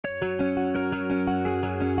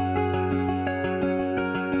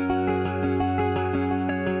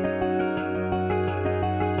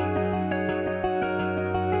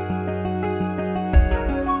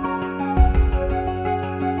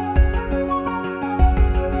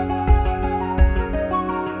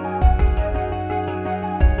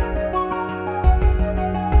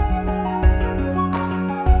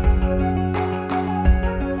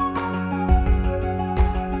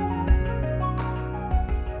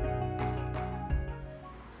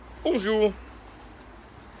Bonjour.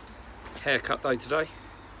 Haircut day today.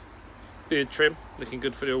 Beard trim, looking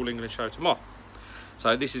good for the All England show tomorrow.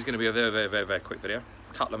 So this is going to be a very quick video.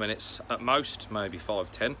 A couple of minutes at most, maybe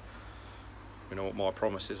 5-10. You know what my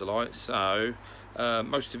promises are like. So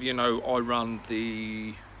most of you know I run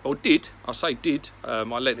the, or did, I say did, I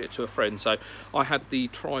lent it to a friend. So I had the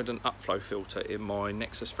Trident upflow filter in my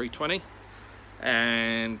Nexus 320,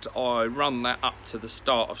 and I run that up to the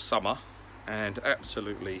start of summer, and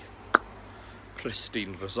absolutely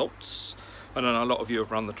pristine results. I know a lot of you have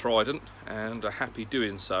run the Trident and are happy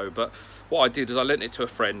doing so, but what I did is I lent it to a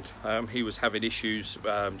friend. He was having issues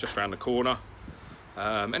just around the corner,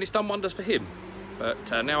 and it's done wonders for him,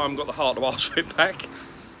 but now I haven't got the heart to ask for it back.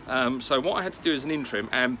 So what I had to do is an interim,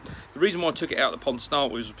 and the reason why I took it out of the pond to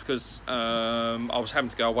start with was because I was having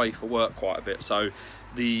to go away for work quite a bit. So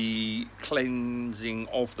the cleansing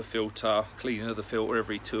of the filter, cleaning of the filter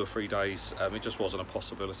every 2 or 3 days, it just wasn't a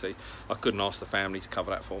possibility. I couldn't ask the family to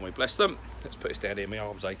cover that for me, bless them. Let's put this down here, my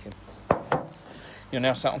arm's aching. You're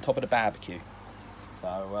now sat on top of the barbecue.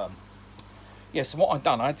 So yeah, so what I've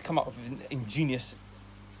done, I had to come up with an ingenious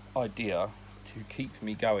idea to keep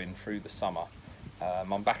me going through the summer.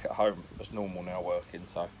 I'm back at home as normal now working,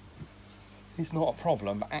 so it's not a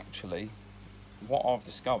problem. But actually, what I've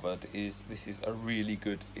discovered is this is a really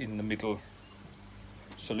good in the middle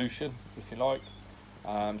solution, if you like.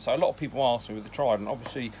 So a lot of people ask me with the Trident,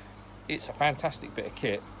 obviously it's a fantastic bit of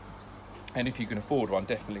kit, and if you can afford one,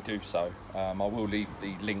 definitely do so. I will leave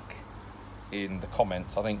the link in the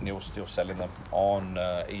comments. I think Neil's still selling them on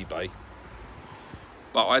eBay.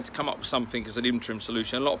 But I had to come up with something as an interim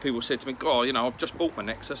solution. A lot of people said to me, "God, you know, I've just bought my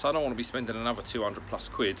Nexus. I don't want to be spending another 200 plus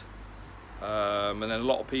quid." And then a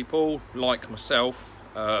lot of people, like myself,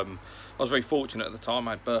 I was very fortunate at the time.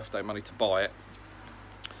 I had birthday money to buy it.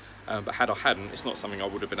 But had I hadn't, it's not something I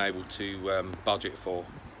would have been able to budget for.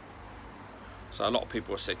 So a lot of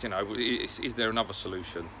people have said, you know, is there another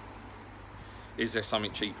solution? Is there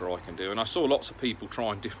something cheaper I can do? And I saw lots of people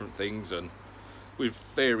trying different things and with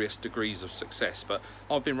various degrees of success, but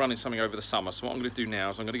I've been running something over the summer. So what I'm going to do now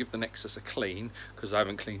is I'm going to give the Nexus a clean, because I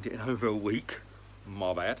haven't cleaned it in over a week.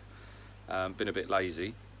 My bad. Been a bit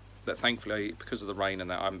lazy, but thankfully because of the rain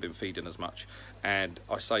and that I haven't been feeding as much. And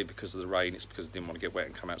I say because of the rain, it's because I didn't want to get wet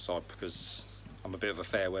and come outside, because I'm a bit of a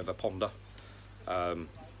fair weather ponder. But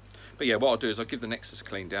yeah, what I'll do is I'll give the Nexus a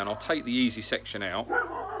clean down. I'll take the easy section out.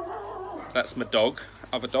 That's my dog.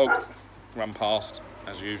 Other dog run past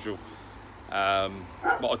as usual.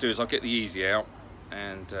 What I'll do is I'll get the easy out,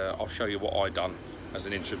 and I'll show you what I've done as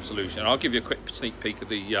an interim solution. And I'll give you a quick sneak peek of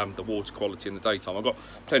the water quality in the daytime. I've got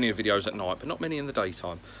plenty of videos at night, but not many in the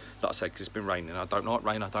daytime. Like I said, because it's been raining. I don't like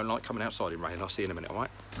rain. I don't like coming outside in rain. I'll see you in a minute, all right?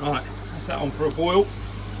 Right, that's that on for a boil.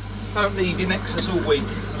 Don't leave your Nexus all week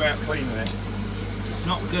without cleaning it.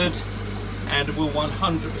 Not good, and will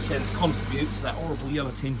 100% contribute to that horrible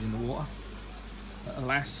yellow tinge in the water. But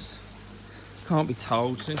alas, can't be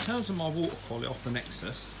told. So in terms of my water quality off the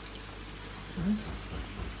Nexus,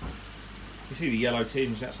 you see the yellow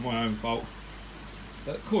tinge, that's my own fault.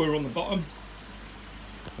 That coir on the bottom,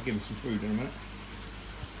 I'll give him some food in a minute.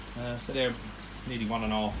 So they're nearly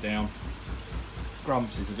 1.5 down.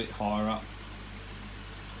 Grumps is a bit higher up.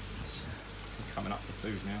 It's coming up for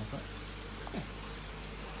food now, but yeah.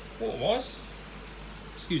 Water-wise,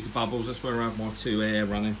 excuse the bubbles, that's where I have my 2 air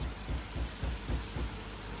running.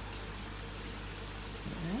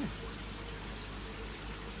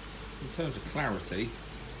 In terms of clarity,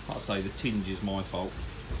 like I say, the tinge is my fault.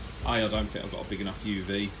 A, I don't think I've got a big enough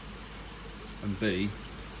UV, and B,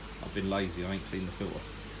 I've been lazy, I ain't cleaned the filter.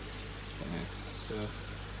 But yeah,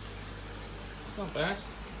 it's not bad.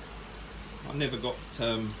 I've never got,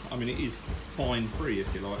 I mean, it is fine free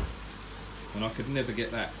if you like, and I could never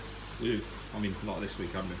get that with, I mean, like this week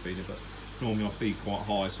I haven't been feeding, but normally I feed quite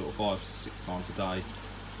high, sort of 5-6 times a day.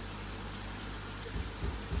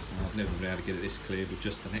 I've never been able to get it this clear with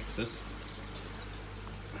just the Nexus.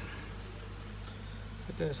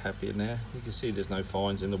 But there's happy in there. You can see there's no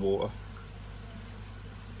fines in the water.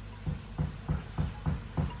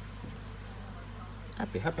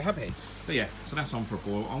 Happy. But yeah, so that's on for a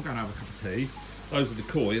boil. I'm going to have a cup of tea. Those are the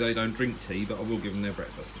koi, they don't drink tea, but I will give them their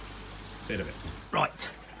breakfast. See you in a bit. Right,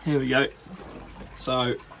 here we go.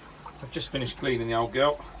 So, I've just finished cleaning the old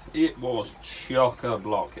girl. It was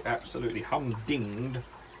chock-a-block. It absolutely humdinged.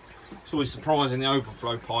 It's always surprising, the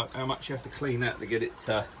overflow pipe, how much you have to clean that to get it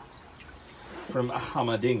from a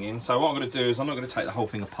hummer-dinging. So what I'm going to do is I'm not going to take the whole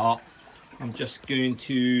thing apart. I'm just going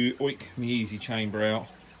to oink my easy chamber out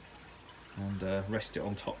and rest it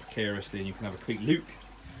on top carelessly, and you can have a quick look.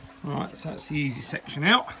 Alright, so that's the easy section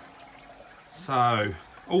out. So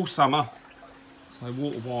all summer So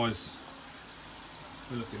water wise,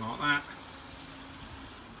 we're looking like that.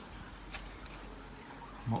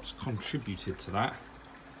 What's contributed to that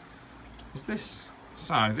is this.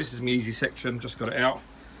 So this is my easy section, just got it out.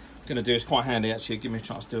 I'm going to do, it's quite handy actually, give me a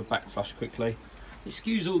chance to do a back flush quickly.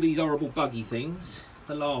 Excuse all these horrible buggy things,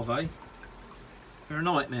 the larvae. They're a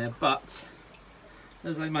nightmare, but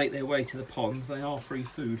as they make their way to the pond, they are free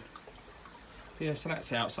food. Yeah, so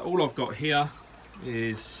that's out. So all I've got here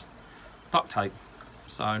is duct tape.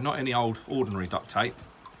 So not any old ordinary duct tape.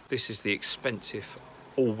 This is the expensive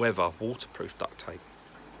all-weather waterproof duct tape.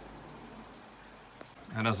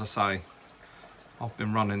 And as I say, I've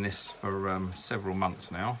been running this for several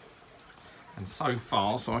months now. And so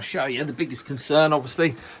far, so I'll show you the biggest concern,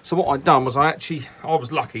 obviously. So what I'd done was I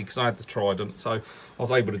was lucky because I had the Trident. So I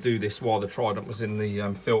was able to do this while the Trident was in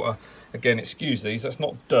the filter. Again, excuse these, that's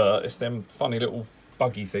not dirt, it's them funny little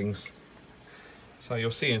buggy things. So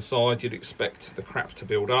you'll see inside, you'd expect the crap to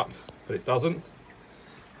build up, but it doesn't.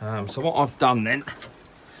 So what I've done then,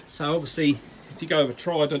 so obviously, if you go over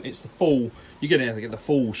Trident, it's the full, you're going to have to get the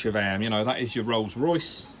full Chevam, you know, that is your Rolls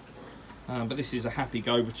Royce. But this is a happy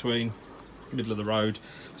go-between, middle of the road.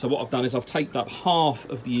 So what I've done is I've taped up half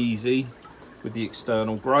of the Easy with the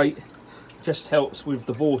external grate. Just helps with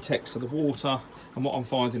the vortex of the water, and what I'm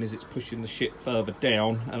finding is it's pushing the shit further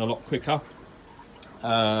down and a lot quicker.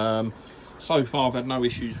 So far I've had no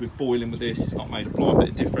issues with boiling with this, it's not made a blind bit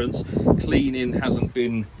of difference. Cleaning hasn't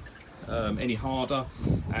been any harder,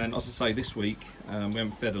 and as I say, this week we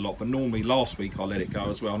haven't fed a lot, but normally last week I let it go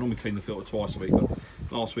as well. I normally clean the filter twice a week, but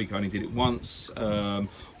last week I only did it once.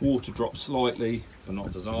 Water dropped slightly, but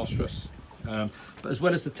not disastrous. But as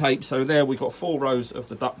well as the tape, so there we've got 4 rows of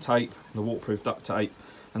the duct tape, the waterproof duct tape,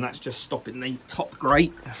 and that's just stopping the top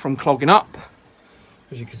grate from clogging up,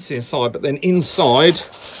 as you can see inside. But then inside,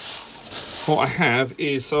 what I have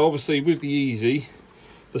is, so obviously with the Easy,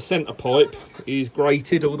 the centre pipe is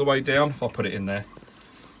grated all the way down, if I put it in there,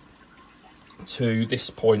 to this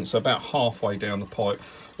point, so about halfway down the pipe.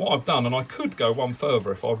 What I've done, and I could go one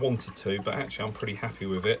further if I wanted to, but actually I'm pretty happy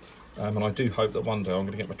with it, and I do hope that one day I'm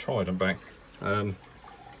going to get my Trident back.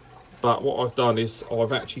 But what I've done is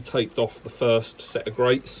I've actually taped off the first set of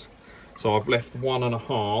grates, so I've left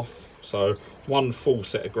 1.5, so 1 full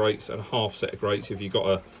set of grates and a half set of grates. If you've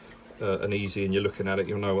got an Easy and you're looking at it,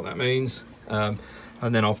 you'll know what that means. And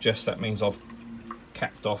then that means I've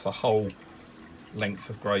capped off a whole length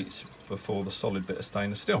of grates before the solid bit of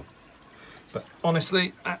stainless steel. But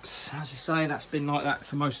honestly, that's, as I say, that's been like that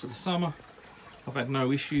for most of the summer. I've had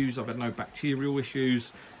no issues, I've had no bacterial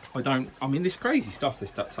issues. I mean, this crazy stuff,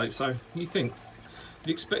 this duct tape, so you think,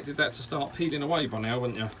 you expected that to start peeling away by now,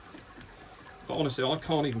 wouldn't you? But honestly, I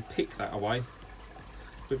can't even pick that away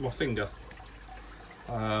with my finger.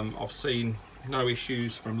 I've seen no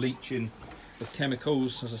issues from leaching of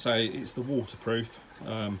chemicals. As I say, it's the waterproof.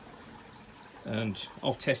 And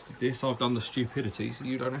I've tested this, I've done the stupidity, so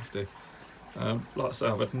you don't have to. Like I say,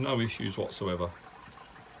 I've had no issues whatsoever.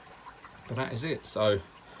 But that is it. So,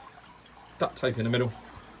 duct tape in the middle,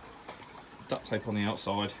 duct tape on the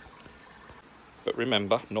outside. But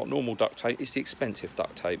remember, not normal duct tape, it's the expensive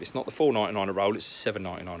duct tape. It's not the $4.99 a roll, it's the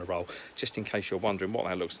 $7.99 a roll. Just in case you're wondering what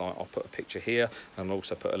that looks like, I'll put a picture here, and I'll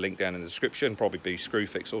also put a link down in the description, probably be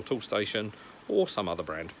Screwfix or Toolstation or some other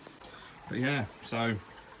brand. But yeah, so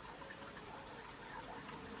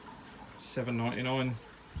 $7.99,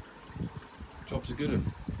 job's a good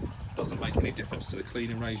one. Doesn't make any difference to the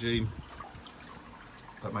cleaning regime,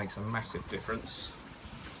 but makes a massive difference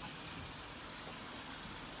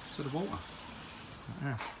to the water.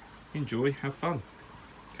 Yeah. Enjoy, have fun.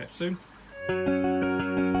 Catch you soon.